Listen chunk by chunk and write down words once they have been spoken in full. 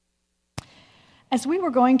As we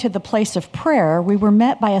were going to the place of prayer, we were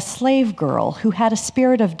met by a slave girl who had a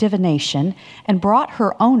spirit of divination and brought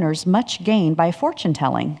her owners much gain by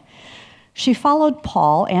fortune-telling. She followed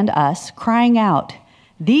Paul and us, crying out,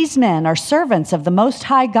 "These men are servants of the Most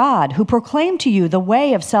High God, who proclaim to you the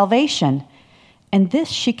way of salvation." And this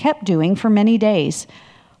she kept doing for many days.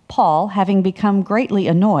 Paul, having become greatly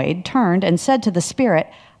annoyed, turned and said to the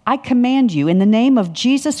spirit, "I command you in the name of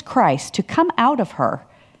Jesus Christ to come out of her."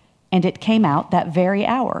 And it came out that very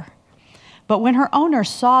hour. But when her owners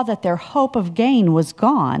saw that their hope of gain was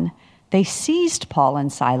gone, they seized Paul and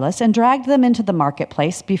Silas and dragged them into the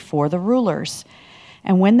marketplace before the rulers.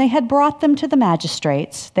 And when they had brought them to the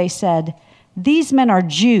magistrates, they said, "These men are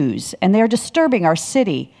Jews, and they are disturbing our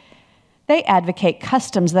city. They advocate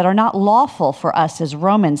customs that are not lawful for us as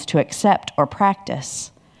Romans to accept or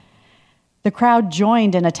practice." The crowd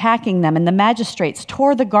joined in attacking them, and the magistrates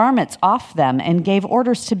tore the garments off them and gave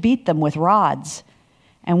orders to beat them with rods.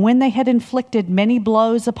 And when they had inflicted many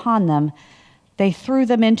blows upon them, they threw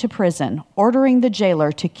them into prison, ordering the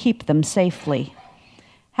jailer to keep them safely.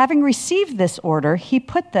 Having received this order, he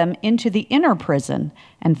put them into the inner prison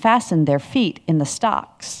and fastened their feet in the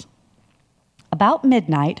stocks. About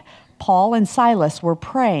midnight, Paul and Silas were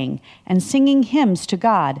praying and singing hymns to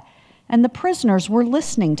God, and the prisoners were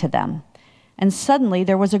listening to them. And suddenly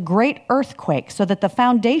there was a great earthquake, so that the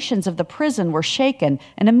foundations of the prison were shaken,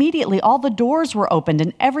 and immediately all the doors were opened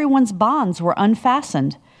and everyone's bonds were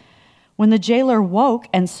unfastened. When the jailer woke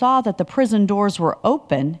and saw that the prison doors were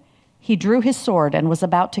open, he drew his sword and was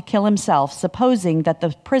about to kill himself, supposing that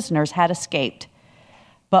the prisoners had escaped.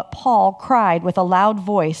 But Paul cried with a loud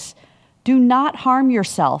voice, "Do not harm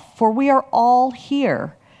yourself, for we are all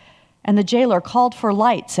here." And the jailer called for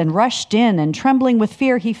lights and rushed in, and trembling with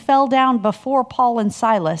fear, he fell down before Paul and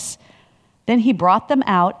Silas. Then he brought them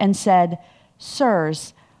out and said,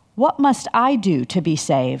 "Sirs, what must I do to be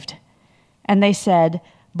saved?" And they said,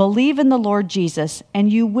 "Believe in the Lord Jesus,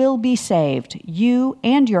 and you will be saved, you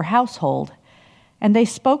and your household." And they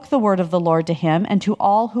spoke the word of the Lord to him and to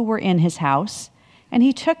all who were in his house. And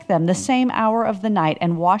he took them the same hour of the night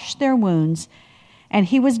and washed their wounds, and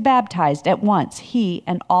he was baptized at once, he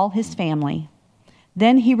and all his family.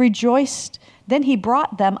 Then he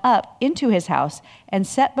brought them up into his house and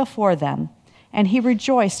set before them, and he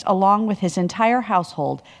rejoiced along with his entire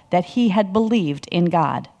household that he had believed in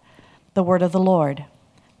God. The word of the Lord.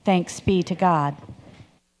 Thanks be to God.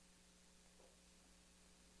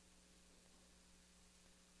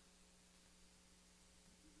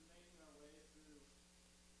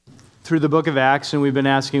 Through the book of Acts, and we've been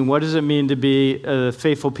asking, what does it mean to be a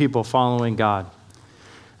faithful people following God?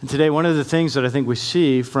 And today, one of the things that I think we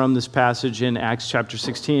see from this passage in Acts chapter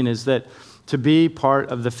 16 is that to be part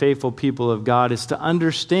of the faithful people of God is to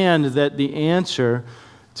understand that the answer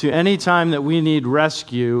to any time that we need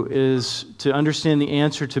rescue is to understand the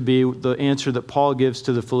answer to be the answer that Paul gives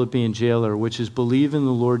to the Philippian jailer, which is believe in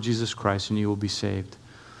the Lord Jesus Christ and you will be saved.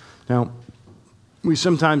 Now, we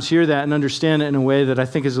sometimes hear that and understand it in a way that I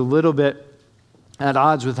think is a little bit at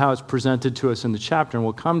odds with how it's presented to us in the chapter, and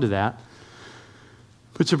we'll come to that.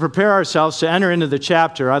 But to prepare ourselves to enter into the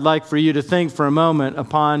chapter, I'd like for you to think for a moment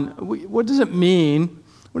upon what does it mean?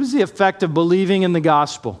 What is the effect of believing in the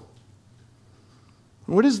gospel?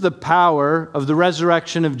 What is the power of the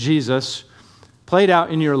resurrection of Jesus played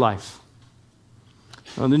out in your life?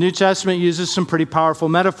 Well, the New Testament uses some pretty powerful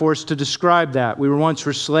metaphors to describe that. We were once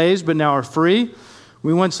slaves, but now are free.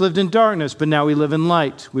 We once lived in darkness, but now we live in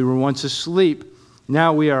light. We were once asleep.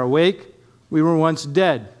 Now we are awake. We were once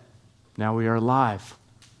dead. Now we are alive.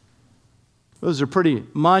 Those are pretty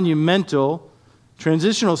monumental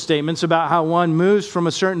transitional statements about how one moves from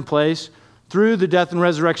a certain place through the death and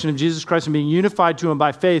resurrection of Jesus Christ and being unified to him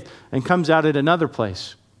by faith and comes out at another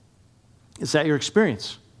place. Is that your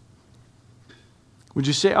experience? Would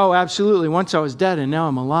you say, oh, absolutely, once I was dead and now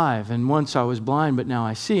I'm alive, and once I was blind but now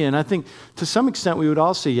I see? And I think to some extent we would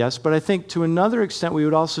all say yes, but I think to another extent we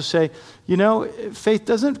would also say, you know, faith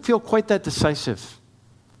doesn't feel quite that decisive.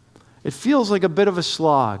 It feels like a bit of a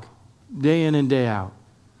slog, day in and day out.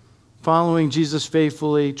 Following Jesus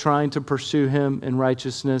faithfully, trying to pursue him in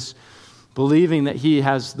righteousness, believing that he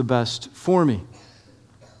has the best for me.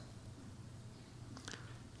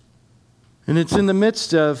 And it's in the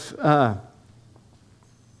midst of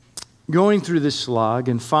going through this slog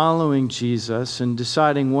and following Jesus and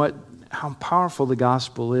deciding how powerful the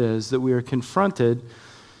gospel is that we are confronted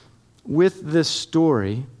with this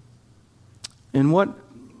story. And what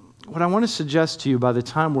I want to suggest to you by the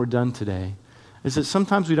time we're done today is that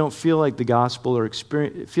sometimes we don't feel like the gospel or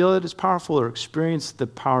feel it as powerful or experience the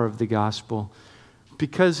power of the gospel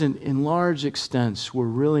because in large extents we're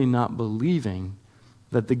really not believing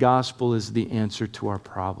that the gospel is the answer to our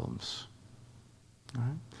problems. All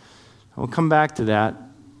right? I'll come back to that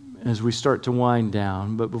as we start to wind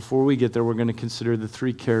down, but before we get there, we're going to consider the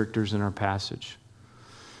three characters in our passage.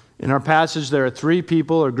 In our passage, there are three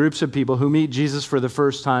people or groups of people who meet Jesus for the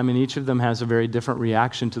first time, and each of them has a very different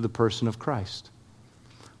reaction to the person of Christ.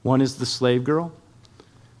 One is the slave girl.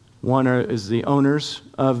 One is the owners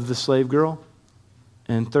of the slave girl.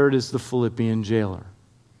 And third is the Philippian jailer.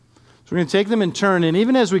 So we're going to take them in turn, and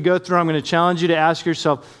even as we go through, I'm going to challenge you to ask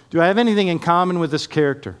yourself, do I have anything in common with this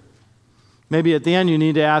character? Maybe at the end you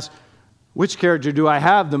need to ask, which character do I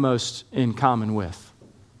have the most in common with?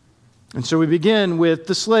 And so we begin with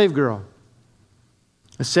the slave girl.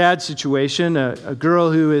 A sad situation, a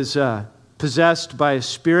girl who is possessed by a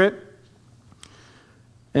spirit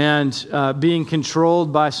and being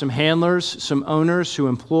controlled by some handlers, some owners who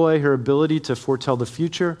employ her ability to foretell the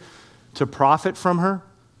future, to profit from her.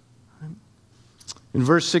 In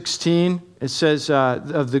verse 16, it says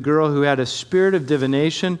of the girl who had a spirit of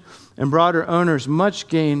divination and brought her owners much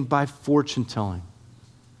gain by fortune telling.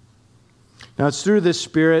 Now, it's through this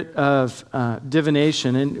spirit of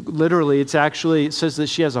divination, and literally it says that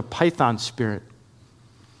she has a python spirit,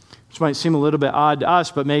 which might seem a little bit odd to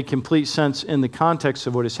us, but made complete sense in the context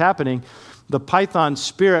of what is happening. The python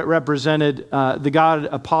spirit represented the god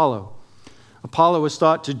Apollo. Apollo was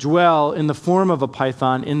thought to dwell in the form of a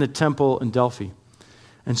python in the temple in Delphi.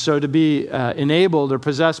 And so to be enabled or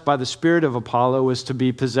possessed by the spirit of Apollo was to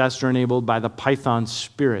be possessed or enabled by the python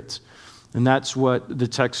spirit. And that's what the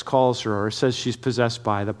text calls her, or says she's possessed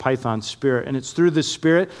by, the python spirit. And it's through this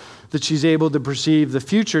spirit that she's able to perceive the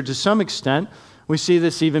future to some extent. We see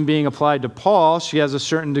this even being applied to Paul. She has a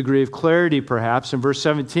certain degree of clarity, perhaps. In verse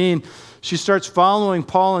 17, she starts following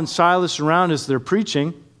Paul and Silas around as they're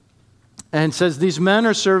preaching and says, "These men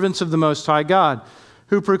are servants of the Most High God,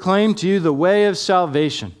 who proclaim to you the way of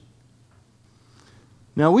salvation."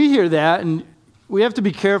 Now we hear that, and we have to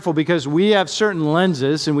be careful because we have certain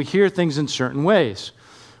lenses and we hear things in certain ways.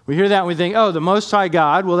 We hear that and we think, oh, the Most High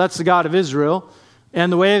God, well, that's the God of Israel.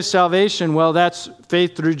 And the way of salvation, well, that's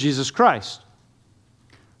faith through Jesus Christ.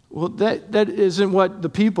 Well, that isn't what the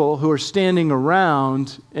people who are standing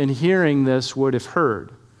around and hearing this would have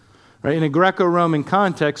heard. Right? In a Greco-Roman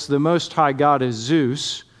context, the Most High God is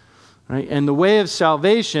Zeus. Right? And the way of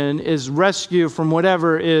salvation is rescue from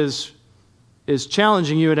whatever is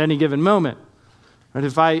challenging you at any given moment. Right?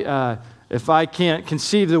 If I can't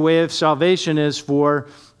conceive, the way of salvation is for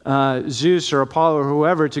Zeus or Apollo or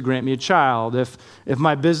whoever to grant me a child. If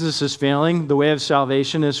my business is failing, the way of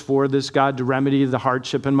salvation is for this God to remedy the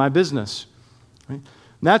hardship in my business. Right? And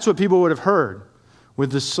that's what people would have heard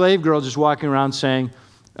with the slave girl just walking around saying,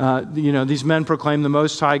 these men proclaim the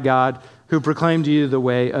Most High God who proclaim to you the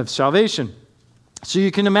way of salvation. So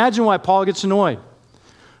you can imagine why Paul gets annoyed.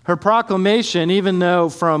 Her proclamation, even though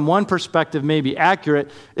from one perspective may be accurate,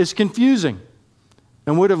 is confusing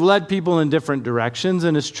and would have led people in different directions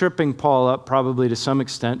and is tripping Paul up probably to some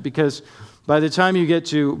extent, because by the time you get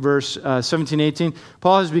to verse 17, 18,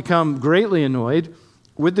 Paul has become greatly annoyed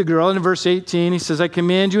with the girl. And in verse 18, he says, "I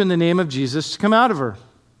command you in the name of Jesus to come out of her."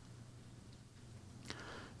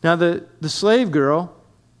 Now, the slave girl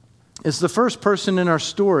is the first person in our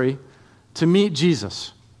story to meet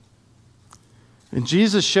Jesus. And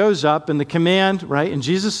Jesus shows up, and the command, right, in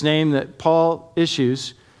Jesus' name that Paul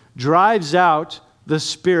issues, drives out the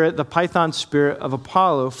spirit, the python spirit of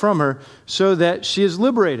Apollo from her so that she is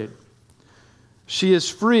liberated. She is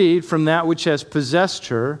freed from that which has possessed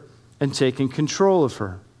her and taken control of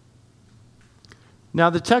her. Now,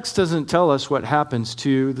 the text doesn't tell us what happens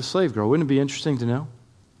to the slave girl. Wouldn't it be interesting to know?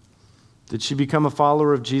 Did she become a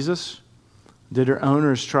follower of Jesus? Did her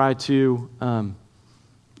owners try to,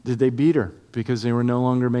 did they beat her because they were no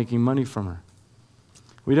longer making money from her?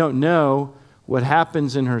 We don't know what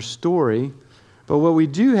happens in her story, but what we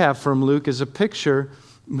do have from Luke is a picture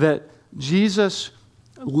that Jesus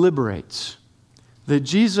liberates, that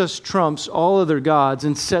Jesus trumps all other gods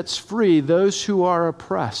and sets free those who are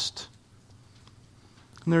oppressed.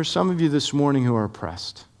 And there are some of you this morning who are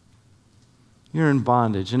oppressed. You're in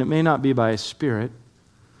bondage, and it may not be by a spirit,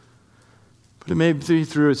 but it may be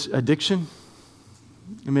through its addiction.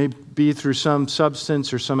 It may be through some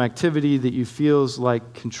substance or some activity that you feel that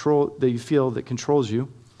controls you.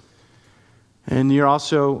 And you're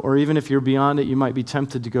also, or even if you're beyond it, you might be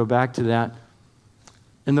tempted to go back to that.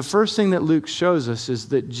 And the first thing that Luke shows us is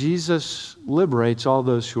that Jesus liberates all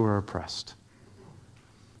those who are oppressed.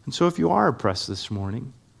 And so if you are oppressed this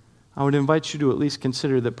morning, I would invite you to at least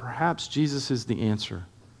consider that perhaps Jesus is the answer.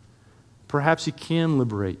 Perhaps he can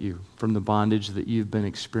liberate you from the bondage that you've been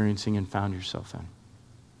experiencing and found yourself in.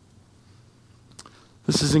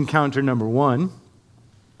 This is encounter number one.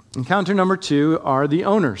 Encounter number two are the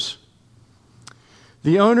owners.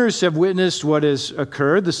 The owners have witnessed what has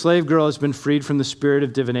occurred. The slave girl has been freed from the spirit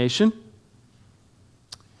of divination.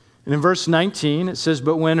 And in verse 19, it says,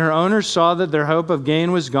 "But when her owners saw that their hope of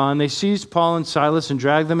gain was gone, they seized Paul and Silas and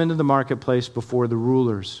dragged them into the marketplace before the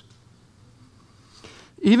rulers."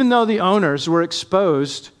 Even though the owners were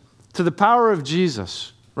exposed to the power of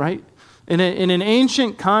Jesus, right? In an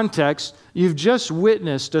ancient context, you've just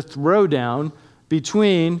witnessed a throwdown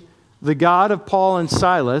between the God of Paul and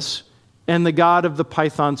Silas and the God of the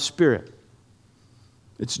Python spirit.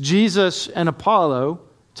 It's Jesus and Apollo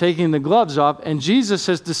taking the gloves off, and Jesus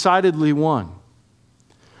has decidedly won.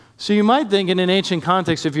 So you might think in an ancient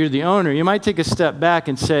context, if you're the owner, you might take a step back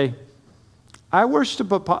and say, I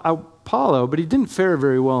worship Apollo, but he didn't fare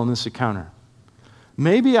very well in this encounter.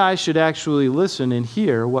 Maybe I should actually listen and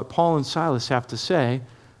hear what Paul and Silas have to say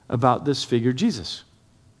about this figure Jesus.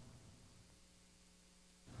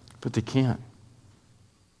 But they can't.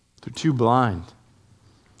 They're too blind.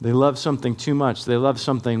 They love something too much. They love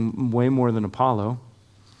something way more than Apollo.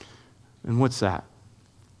 And what's that?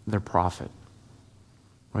 Their profit.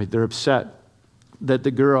 Right? They're upset that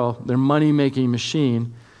the girl, their money-making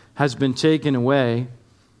machine, has been taken away.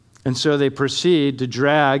 And so they proceed to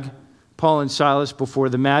drag Paul and Silas before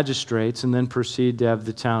the magistrates and then proceed to have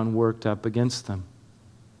the town worked up against them.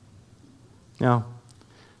 Now,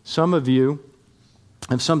 some of you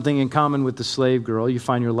have something in common with the slave girl. You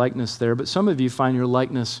find your likeness there, but some of you find your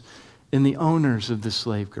likeness in the owners of the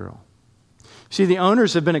slave girl. See, the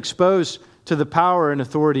owners have been exposed to the power and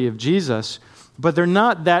authority of Jesus, but they're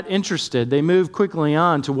not that interested. They move quickly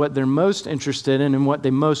on to what they're most interested in and what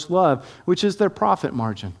they most love, which is their profit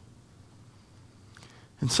margin.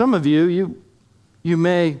 And some of you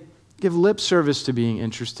may give lip service to being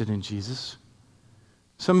interested in Jesus.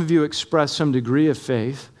 Some of you express some degree of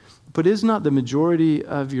faith, but is not the majority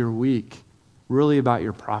of your week really about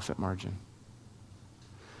your profit margin?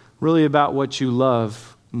 Really about what you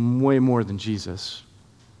love way more than Jesus?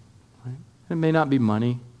 Right? It may not be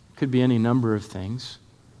money. It could be any number of things.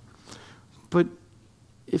 But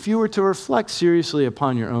if you were to reflect seriously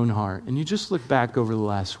upon your own heart and you just look back over the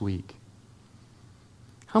last week,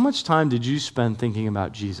 how much time did you spend thinking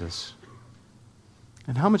about Jesus?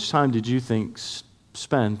 And how much time did you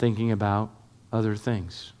spend thinking about other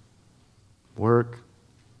things? Work,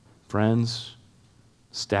 friends,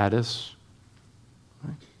 status.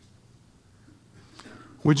 Right?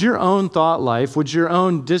 Would your own thought life, would your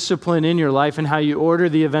own discipline in your life and how you order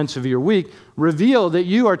the events of your week reveal that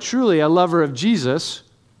you are truly a lover of Jesus?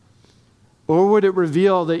 Or would it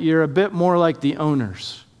reveal that you're a bit more like the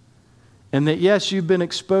owners? And that, yes, you've been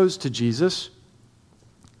exposed to Jesus,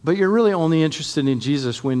 but you're really only interested in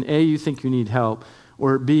Jesus when A, you think you need help,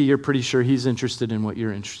 or B, you're pretty sure he's interested in what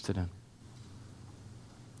you're interested in.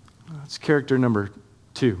 That's character number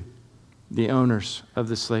 2, the owners of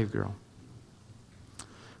the slave girl.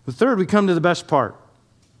 The third, we come to the best part.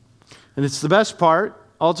 And it's the best part.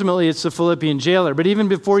 Ultimately, it's the Philippian jailer. But even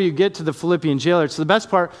before you get to the Philippian jailer, it's the best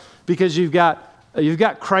part because you've got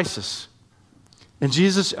crisis. And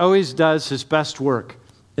Jesus always does his best work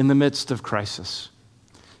in the midst of crisis.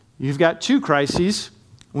 You've got 2 crises.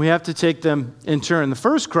 We have to take them in turn. The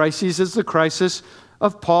first crisis is the crisis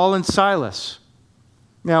of Paul and Silas.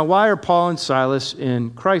 Now, why are Paul and Silas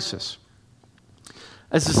in crisis?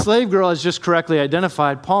 As the slave girl has just correctly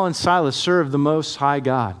identified, Paul and Silas serve the Most High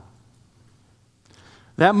God.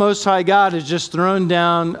 That Most High God has just thrown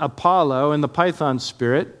down Apollo and the Python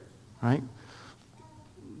spirit, right?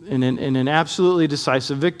 In an absolutely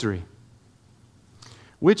decisive victory,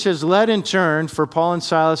 which has led in turn for Paul and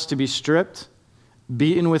Silas to be stripped,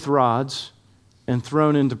 beaten with rods, and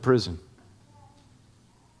thrown into prison.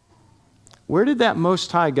 Where did that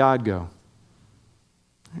Most High God go?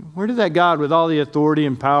 Where did that God with all the authority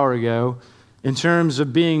and power go in terms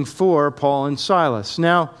of being for Paul and Silas?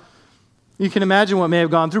 Now, you can imagine what may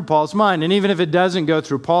have gone through Paul's mind, and even if it doesn't go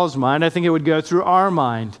through Paul's mind, I think it would go through our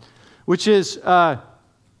mind, which is, God,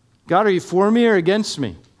 are you for me or against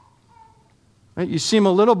me? Right? You seem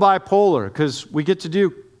a little bipolar because we get to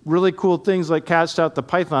do really cool things like cast out the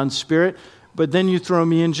Python spirit, but then you throw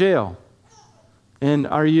me in jail. And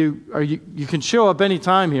you can show up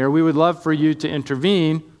anytime here. We would love for you to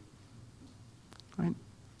intervene. Right?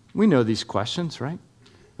 We know these questions, right?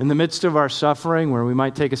 In the midst of our suffering, where we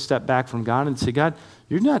might take a step back from God and say, God,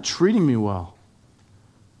 you're not treating me well.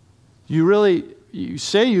 You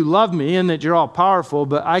say you love me and that you're all powerful,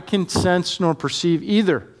 but I can sense nor perceive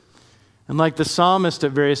either. And like the psalmist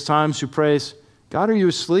at various times who prays, God, are you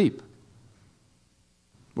asleep?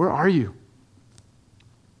 Where are you?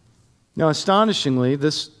 Now, astonishingly,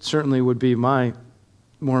 this certainly would be more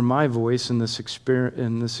my voice in this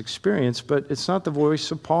experience, but it's not the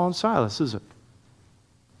voice of Paul and Silas, is it?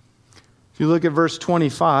 If you look at verse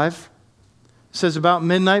 25, it says, about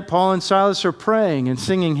midnight, Paul and Silas are praying and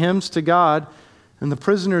singing hymns to God, and the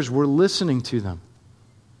prisoners were listening to them.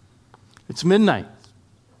 It's midnight.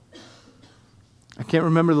 I can't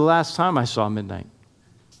remember the last time I saw midnight.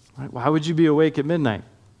 Right? Why would you be awake at midnight?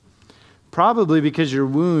 Probably because your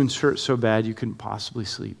wounds hurt so bad you couldn't possibly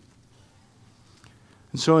sleep.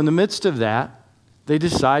 And so in the midst of that, they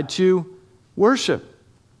decide to worship.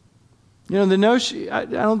 You know, the notion, I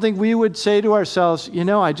don't think we would say to ourselves,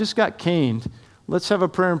 I just got caned. Let's have a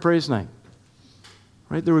prayer and praise night.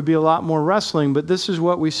 Right? There would be a lot more wrestling, but this is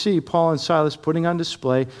what we see Paul and Silas putting on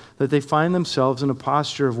display, that they find themselves in a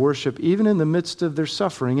posture of worship, even in the midst of their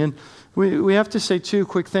suffering. And we have to say two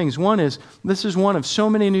quick things. One is, this is one of so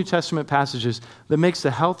many New Testament passages that makes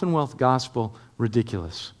the health and wealth gospel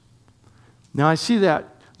ridiculous. Now, I see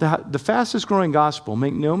that the fastest growing gospel,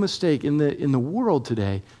 make no mistake, in the world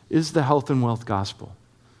today is the health and wealth gospel.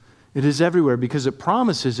 It is everywhere because it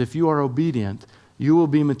promises if you are obedient, you will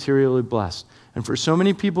be materially blessed. And for so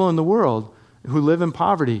many people in the world who live in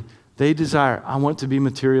poverty, they desire, I want to be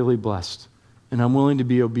materially blessed, and I'm willing to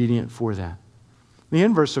be obedient for that. The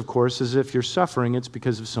inverse, of course, is if you're suffering, it's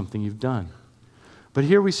because of something you've done. But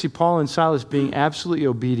here we see Paul and Silas being absolutely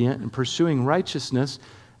obedient and pursuing righteousness,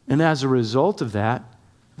 and as a result of that,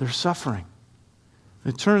 they're suffering.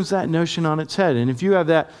 It turns that notion on its head. And if you have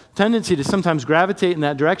that tendency to sometimes gravitate in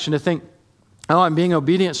that direction, to think, oh, I'm being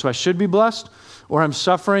obedient, so I should be blessed, or I'm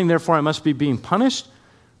suffering, therefore I must be being punished,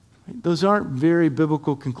 those aren't very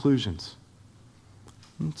biblical conclusions.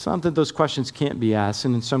 It's not that those questions can't be asked,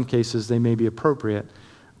 and in some cases they may be appropriate,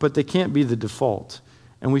 but they can't be the default.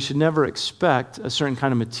 And we should never expect a certain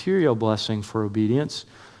kind of material blessing for obedience,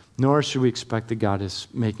 nor should we expect that God is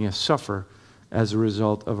making us suffer as a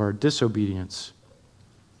result of our disobedience.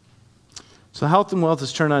 So health and wealth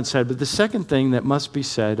is turned on its head, but the second thing that must be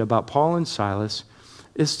said about Paul and Silas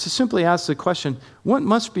is to simply ask the question, what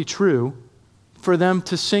must be true for them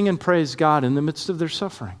to sing and praise God in the midst of their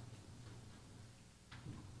suffering?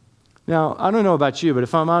 Now, I don't know about you, but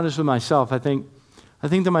if I'm honest with myself, I think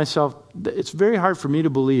to myself, it's very hard for me to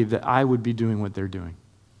believe that I would be doing what they're doing.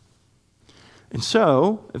 And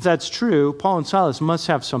so, if that's true, Paul and Silas must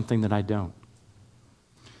have something that I don't.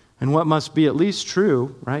 And what must be at least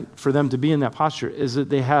true, right, for them to be in that posture is that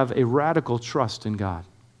they have a radical trust in God.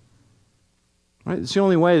 Right? It's the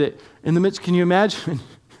only way that, in the midst, can you imagine?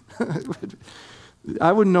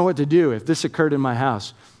 I wouldn't know what to do if this occurred in my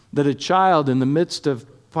house, that a child in the midst of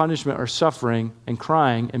punishment or suffering and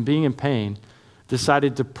crying and being in pain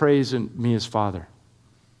decided to praise me as Father.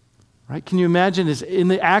 Right? Can you imagine this in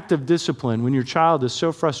the act of discipline when your child is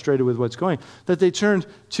so frustrated with what's going, that they turned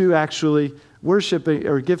to actually worship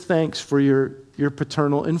or give thanks for your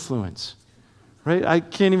paternal influence? Right? I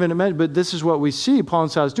can't even imagine, but this is what we see Paul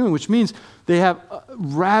and Silas doing, which means they have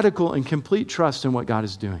radical and complete trust in what God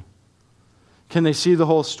is doing. Can they see the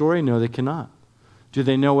whole story? No, they cannot. Do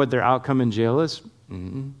they know what their outcome in jail is?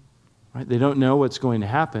 Right? They don't know what's going to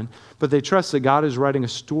happen, but they trust that God is writing a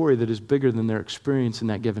story that is bigger than their experience in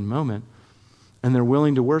that given moment, and they're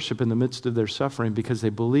willing to worship in the midst of their suffering because they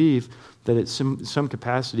believe that at some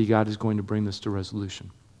capacity God is going to bring this to resolution.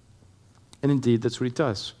 And indeed, that's what he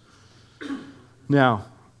does. Now,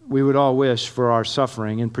 we would all wish for our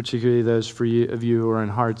suffering, and particularly those of you who are in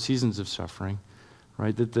hard seasons of suffering,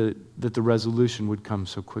 right, that the resolution would come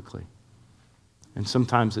so quickly. And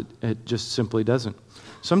sometimes it just simply doesn't.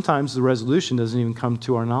 Sometimes the resolution doesn't even come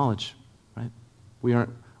to our knowledge, right? We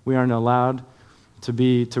aren't allowed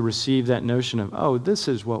to receive that notion of, oh, this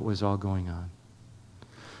is what was all going on.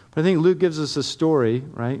 But I think Luke gives us a story,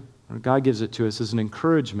 right? Or God gives it to us as an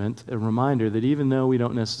encouragement, a reminder that even though we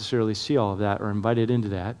don't necessarily see all of that or invited into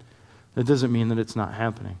that, that doesn't mean that it's not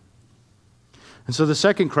happening. And so the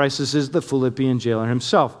second crisis is the Philippian jailer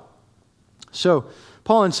himself. So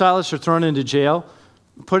Paul and Silas are thrown into jail,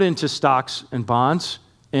 put into stocks and bonds,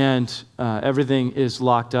 and everything is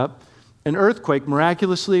locked up. An earthquake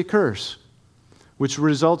miraculously occurs, which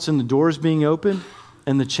results in the doors being opened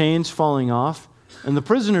and the chains falling off, and the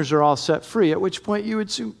prisoners are all set free, at which point you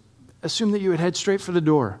would assume that you would head straight for the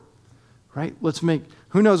door, right?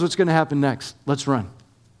 Who knows what's going to happen next? Let's run.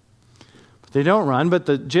 But they don't run, but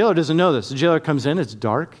the jailer doesn't know this. The jailer comes in, it's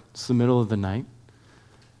dark, it's the middle of the night,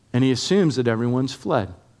 and he assumes that everyone's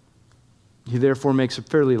fled. He therefore makes a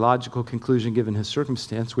fairly logical conclusion given his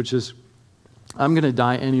circumstance, which is, I'm going to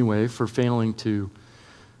die anyway for failing to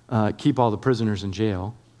keep all the prisoners in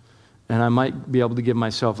jail. and I might be able to give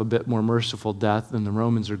myself a bit more merciful death than the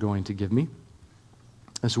Romans are going to give me.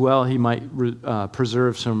 As well, he might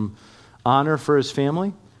preserve some honor for his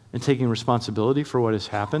family and taking responsibility for what has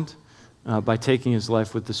happened by taking his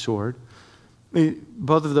life with the sword.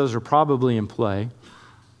 Both of those are probably in play.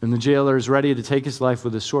 And the jailer is ready to take his life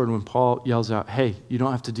with the sword when Paul yells out, "Hey, you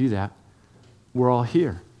don't have to do that. We're all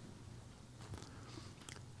here."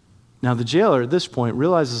 Now, the jailer at this point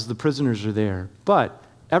realizes the prisoners are there, but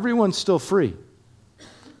everyone's still free.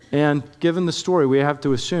 And given the story, we have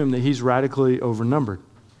to assume that he's radically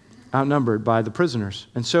outnumbered by the prisoners.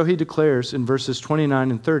 And so he declares in verses 29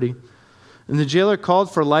 and 30, "And the jailer called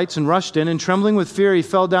for lights and rushed in, and trembling with fear, he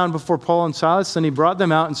fell down before Paul and Silas. Then he brought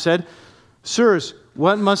them out and said, 'Sirs,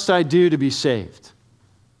 what must I do to be saved?'"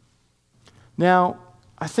 Now,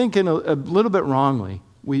 I think in a little bit wrongly,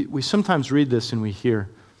 we sometimes read this and we hear,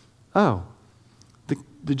 oh,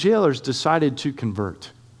 the jailer's decided to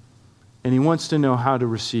convert, and he wants to know how to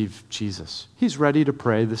receive Jesus. He's ready to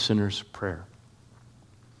pray the sinner's prayer.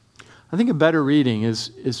 I think a better reading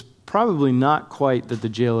is probably not quite that the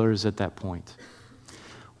jailer is at that point.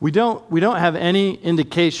 We don't have any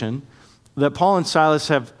indication that Paul and Silas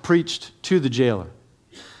have preached to the jailer.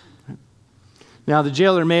 Now, the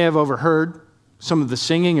jailer may have overheard some of the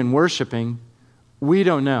singing and worshiping. We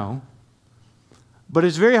don't know. But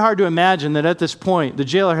it's very hard to imagine that at this point, the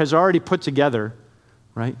jailer has already put together,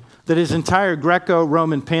 right, that his entire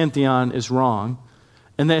Greco-Roman pantheon is wrong,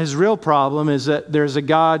 and that his real problem is that there's a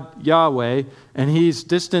God, Yahweh, and he's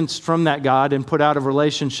distanced from that God and put out of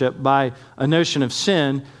relationship by a notion of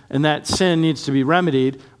sin, and that sin needs to be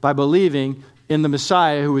remedied by believing in the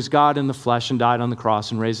Messiah who was God in the flesh and died on the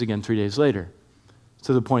cross and raised again 3 days later,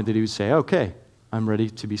 to the point that he would say, okay, I'm ready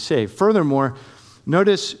to be saved. Furthermore,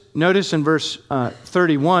 notice in verse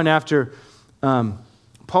 31, after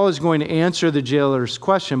Paul is going to answer the jailer's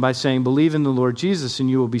question by saying, "Believe in the Lord Jesus and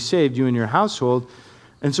you will be saved, you and your household."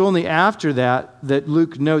 And it's only after that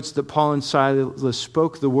Luke notes that Paul and Silas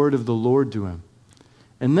spoke the word of the Lord to him.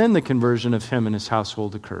 And then the conversion of him and his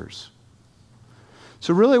household occurs.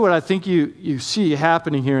 So really what I think you see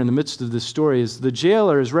happening here in the midst of this story is the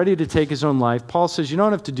jailer is ready to take his own life. Paul says, you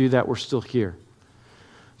don't have to do that, we're still here.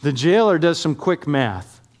 The jailer does some quick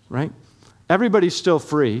math, right? Everybody's still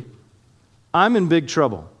free. I'm in big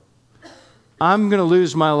trouble. I'm going to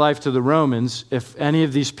lose my life to the Romans if any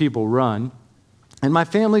of these people run. And my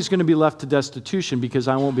family's going to be left to destitution because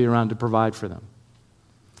I won't be around to provide for them.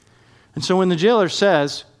 And so when the jailer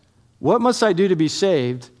says, "What must I do to be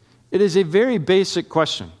saved?" it is a very basic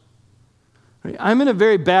question. I'm in a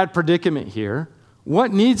very bad predicament here.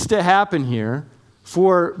 What needs to happen here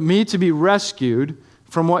for me to be rescued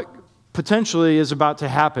from what potentially is about to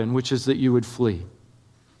happen, which is that you would flee?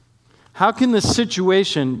 How can this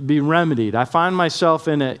situation be remedied? I find myself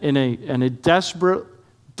in a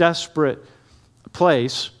desperate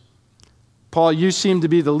place. Paul, you seem to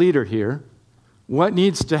be the leader here. What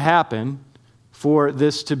needs to happen for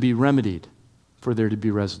this to be remedied, for there to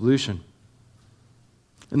be resolution?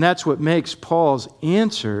 And that's what makes Paul's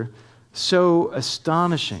answer so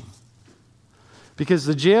astonishing. Because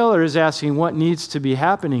the jailer is asking what needs to be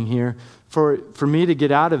happening here for me to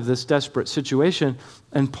get out of this desperate situation,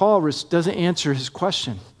 and Paul doesn't answer his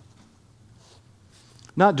question.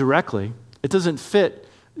 Not directly. It doesn't fit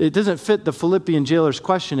the Philippian jailer's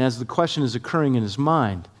question as the question is occurring in his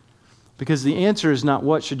mind. Because the answer is not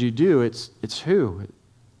what should you do, it's who.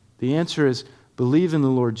 The answer is believe in the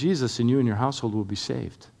Lord Jesus and you and your household will be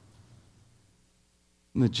saved.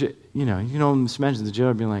 And you can almost imagine the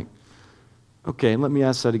jailer being like, okay, let me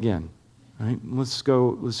ask that again. Right? Let's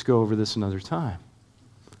go over this another time.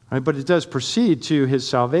 Right? But it does proceed to his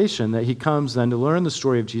salvation, that he comes then to learn the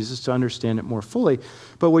story of Jesus, to understand it more fully.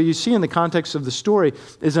 But what you see in the context of the story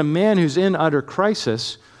is a man who's in utter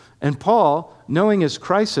crisis, and Paul, knowing his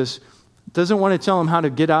crisis, doesn't want to tell him how to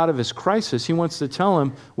get out of his crisis. He wants to tell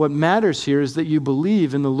him what matters here is that you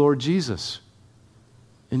believe in the Lord Jesus,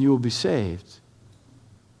 and you will be saved.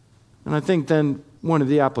 And I think then one of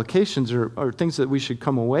the applications or things that we should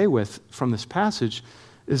come away with from this passage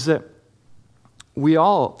is that we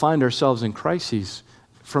all find ourselves in crises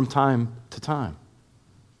from time to time.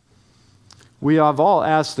 We have all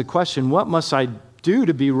asked the question, what must I do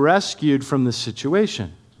to be rescued from this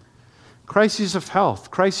situation? Crises of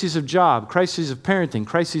health, crises of job, crises of parenting,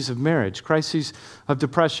 crises of marriage, crises of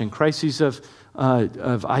depression, crises of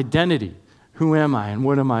identity. Who am I and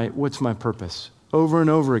what am I? What's my purpose? Over and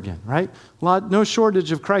over again, right? No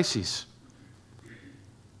shortage of crises.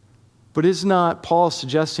 But is not Paul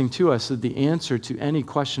suggesting to us that the answer to any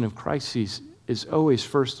question of crises is always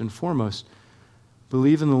first and foremost,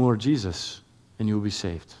 believe in the Lord Jesus and you will be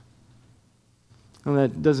saved? And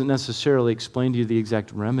that doesn't necessarily explain to you the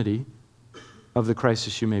exact remedy of the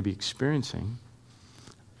crisis you may be experiencing,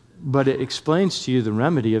 but it explains to you the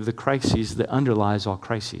remedy of the crises that underlies all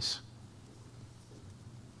crises.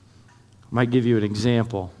 I might give you an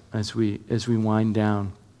example as we wind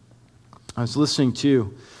down. I was listening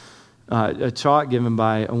to a talk given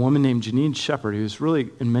by a woman named Janine Shepherd, who was really,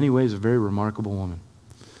 in many ways, a very remarkable woman.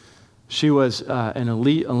 She was an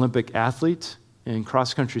elite Olympic athlete in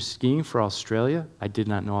cross-country skiing for Australia. I did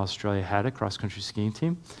not know Australia had a cross-country skiing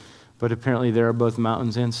team, but apparently there are both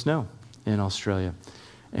mountains and snow in Australia.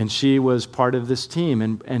 And she was part of this team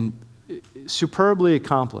and superbly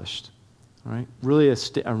accomplished, right? Really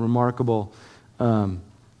a remarkable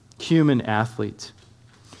human athlete.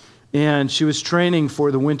 And she was training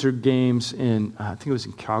for the Winter Games in, I think it was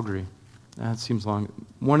in Calgary. That seems long.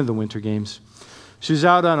 One of the Winter Games. She was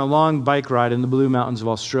out on a long bike ride in the Blue Mountains of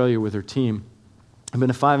Australia with her team. It had been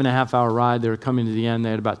a 5.5-hour ride. They were coming to the end.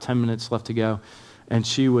 They had about 10 minutes left to go. And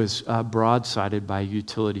she was broadsided by a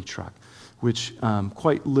utility truck, which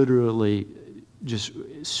quite literally just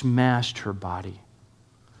smashed her body.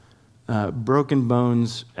 Broken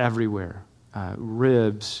bones everywhere.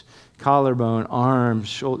 Ribs, collarbone, arms,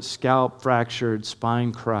 shoulder, scalp fractured,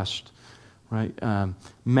 spine crushed, right?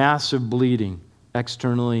 Massive bleeding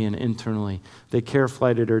externally and internally. They care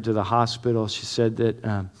flighted her to the hospital. She said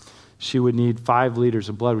that she would need 5 liters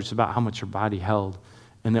of blood, which is about how much her body held.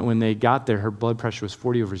 And that when they got there, her blood pressure was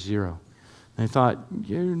 40/0. And they thought,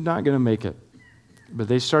 you're not going to make it. But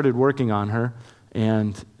they started working on her,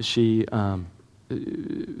 and she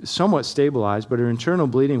somewhat stabilized, but her internal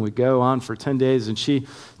bleeding would go on for 10 days. And she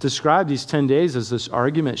described these 10 days as this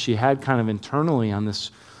argument she had kind of internally on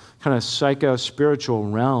this kind of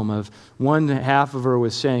psycho-spiritual realm of one half of her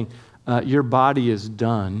was saying, your body is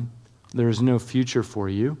done. There is no future for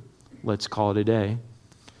you. Let's call it a day.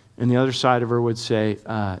 And the other side of her would say,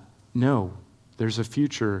 no, there's a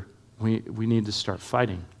future. We need to start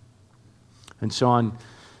fighting. And so on,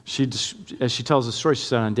 as she tells the story, she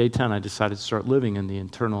said, on day 10, I decided to start living, and the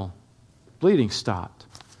internal bleeding stopped.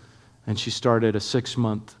 And she started a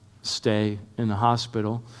 6-month stay in the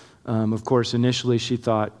hospital. Of course, initially she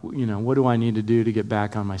thought, what do I need to do to get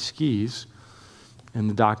back on my skis? And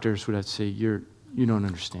the doctors would have to say, you don't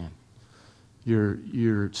understand.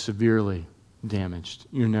 You're severely damaged.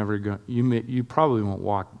 You're never going. You probably won't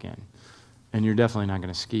walk again, and you're definitely not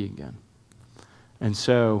going to ski again. And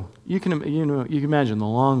so you can imagine the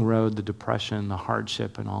long road, the depression, the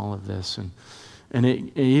hardship, and all of this, and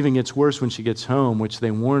it even gets worse when she gets home, which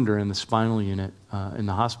they warned her in the spinal unit in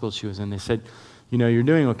the hospital she was in. They said, you're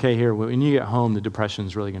doing okay here. When you get home, the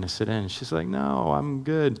depression's really going to sit in. And she's like, no, I'm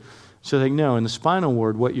good. So they're like, no, in the spinal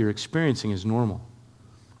ward, what you're experiencing is normal.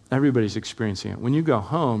 Everybody's experiencing it. When you go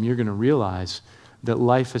home, you're going to realize that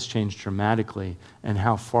life has changed dramatically and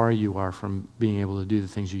how far you are from being able to do the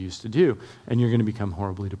things you used to do, and you're going to become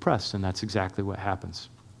horribly depressed, and that's exactly what happens.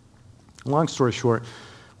 Long story short,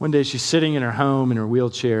 one day she's sitting in her home in her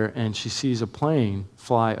wheelchair, and she sees a plane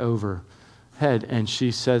fly overhead, and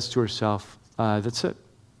she says to herself, that's it.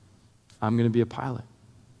 I'm going to be a pilot.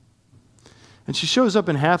 And she shows up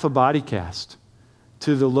in half a body cast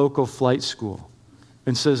to the local flight school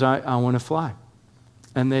and says, I want to fly.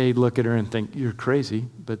 And they look at her and think, you're crazy,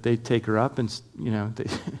 but they take her up and,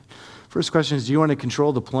 first question is, do you want to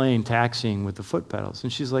control the plane taxiing with the foot pedals?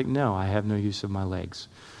 And she's like, no, I have no use of my legs.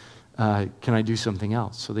 Can I do something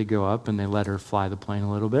else? So they go up and they let her fly the plane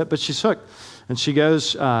a little bit, but she's hooked. And she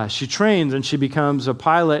goes, she trains and she becomes a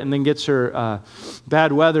pilot and then gets her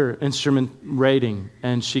bad weather instrument rating,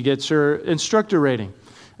 and she gets her instructor rating,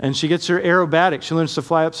 and she gets her aerobatic. She learns to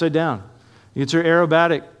fly upside down. She gets her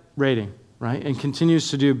aerobatic rating, right? And continues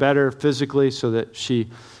to do better physically so that she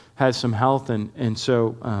has some health, and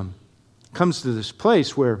so comes to this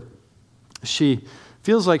place where she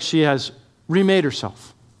feels like she has remade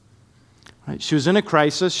herself. Right? She was in a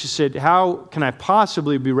crisis. She said, how can I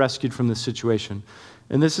possibly be rescued from this situation?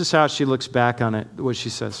 And this is how she looks back on it, what she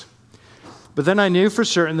says. But then I knew for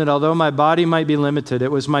certain that although my body might be limited,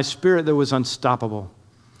 it was my spirit that was unstoppable.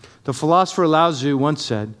 The philosopher Lao Tzu once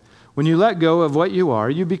said, when you let go of what you are,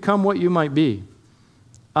 you become what you might be.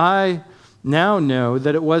 I now know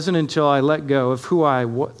that it wasn't until I let go of who I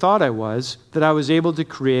thought I was that I was able to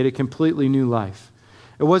create a completely new life.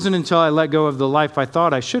 It wasn't until I let go of the life I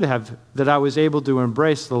thought I should have that I was able to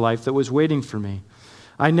embrace the life that was waiting for me.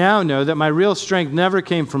 I now know that my real strength never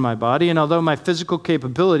came from my body, and although my physical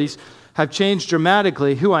capabilities have changed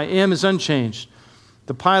dramatically, who I am is unchanged.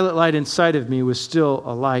 The pilot light inside of me was still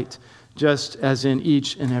a light, just as in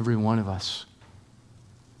each and every one of us.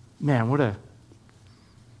 Man, what a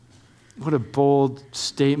what a bold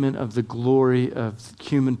statement of the glory of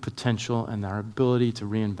human potential and our ability to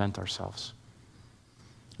reinvent ourselves.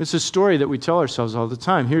 It's a story that we tell ourselves all the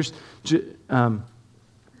time. Here's Janine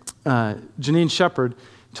Shepherd,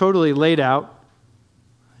 totally laid out,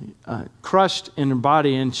 crushed in her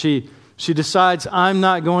body, and she decides, I'm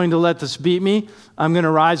not going to let this beat me. I'm going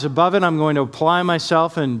to rise above it. I'm going to apply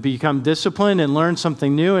myself and become disciplined and learn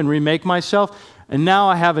something new and remake myself. And now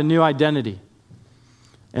I have a new identity.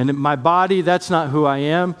 And in my body, that's not who I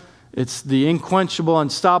am. It's the unquenchable,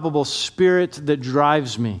 unstoppable spirit that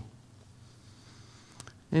drives me.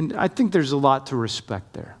 And I think there's a lot to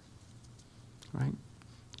respect there, right?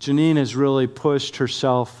 Janine has really pushed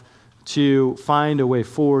herself to find a way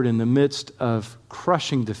forward in the midst of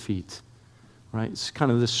crushing defeat, right? It's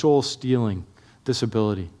kind of the soul-stealing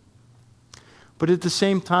disability. But at the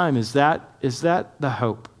same time, is that the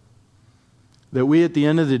hope? That we at the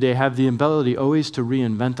end of the day have the ability always to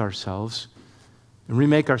reinvent ourselves and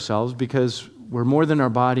remake ourselves because we're more than our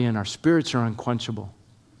body and our spirits are unquenchable.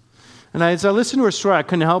 And as I listened to her story, I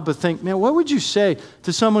couldn't help but think, man, what would you say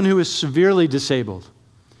to someone who is severely disabled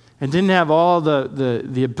and didn't have all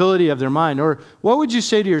the ability of their mind? Or what would you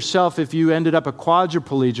say to yourself if you ended up a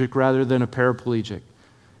quadriplegic rather than a paraplegic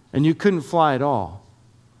and you couldn't fly at all?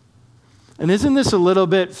 And isn't this a little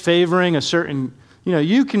bit favoring a certain,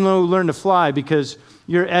 you can learn to fly because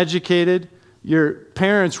you're educated, your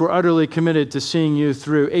parents were utterly committed to seeing you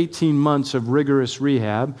through 18 months of rigorous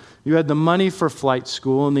rehab. You had the money for flight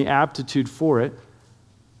school and the aptitude for it.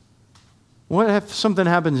 What if something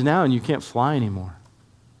happens now and you can't fly anymore?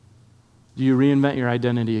 Do you reinvent your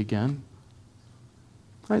identity again?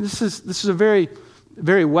 Right, this is a very,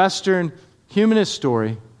 very Western humanist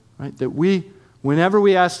story, right? That whenever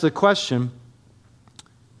we ask the question,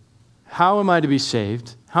 how am I to be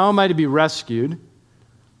saved? How am I to be rescued?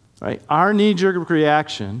 Right? Our knee-jerk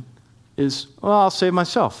reaction is, well, I'll save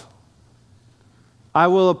myself. I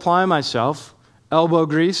will apply myself, elbow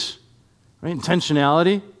grease, right?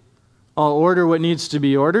 Intentionality. I'll order what needs to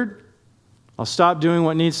be ordered. I'll stop doing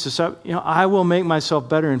what needs to stop. I will make myself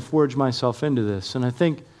better and forge myself into this. And I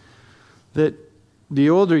think that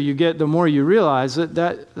the older you get, the more you realize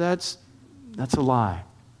that's a lie.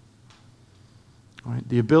 Right?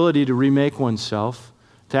 The ability to remake oneself,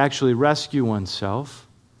 to actually rescue oneself,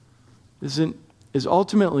 is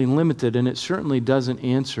ultimately limited, and it certainly doesn't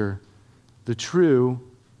answer the true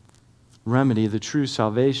remedy, the true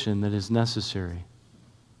salvation that is necessary.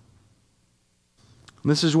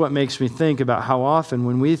 And this is what makes me think about how often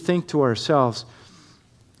when we think to ourselves,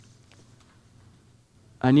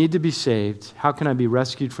 I need to be saved, how can I be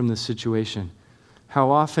rescued from this situation?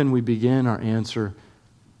 How often we begin our answer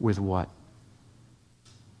with what?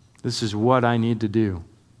 This is what I need to do.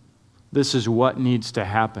 This is what needs to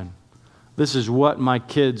happen. This is what my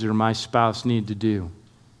kids or my spouse need to do.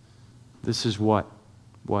 This is what.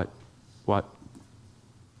 And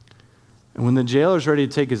when the jailer's ready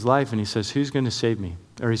to take his life and he says, who's going to save me?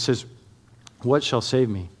 Or he says, what shall save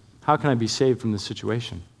me? How can I be saved from this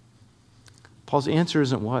situation? Paul's answer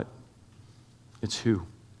isn't what, it's who.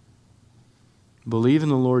 Believe in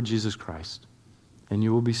the Lord Jesus Christ and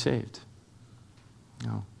you will be saved.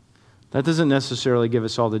 No. That doesn't necessarily give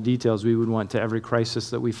us all the details we would want to every crisis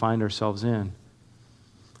that we find ourselves in.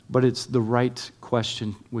 But it's the right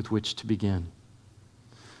question with which to begin.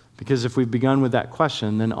 Because if we've begun with that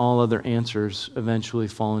question, then all other answers eventually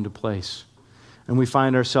fall into place. And we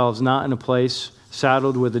find ourselves not in a place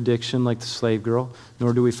saddled with addiction like the slave girl,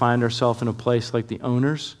 nor do we find ourselves in a place like the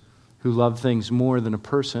owners who love things more than a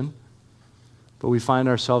person, but we find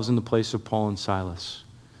ourselves in the place of Paul and Silas,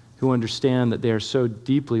 who understand that they are so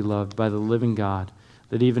deeply loved by the living God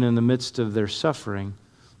that even in the midst of their suffering,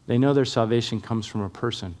 they know their salvation comes from a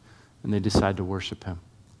person, and they decide to worship him.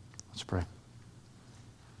 Let's pray.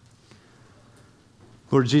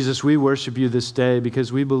 Lord Jesus, we worship you this day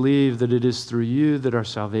because we believe that it is through you that our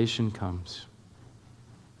salvation comes.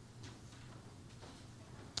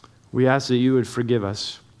 We ask that you would forgive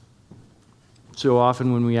us. So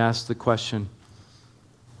often when we ask the question,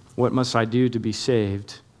 what must I do to be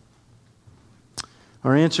saved?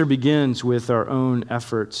 Our answer begins with our own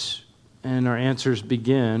efforts, and our answers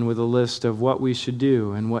begin with a list of what we should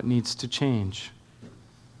do and what needs to change.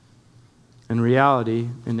 In reality,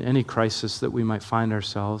 in any crisis that we might find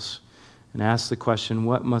ourselves, and ask the question,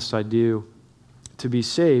 what must I do to be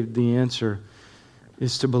saved? The answer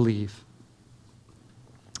is to believe.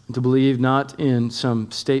 To believe not in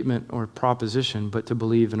some statement or proposition, but to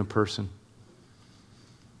believe in a person.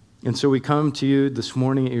 And so we come to you this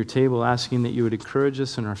morning at your table asking that you would encourage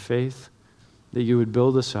us in our faith, that you would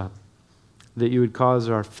build us up, that you would cause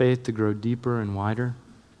our faith to grow deeper and wider,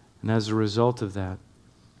 And as a result of that,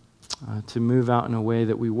 to move out in a way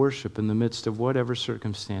that we worship in the midst of whatever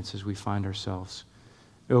circumstances we find ourselves,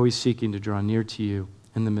 always seeking to draw near to you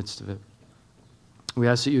in the midst of it. We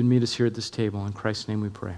ask that you would meet us here at this table. In Christ's name we pray.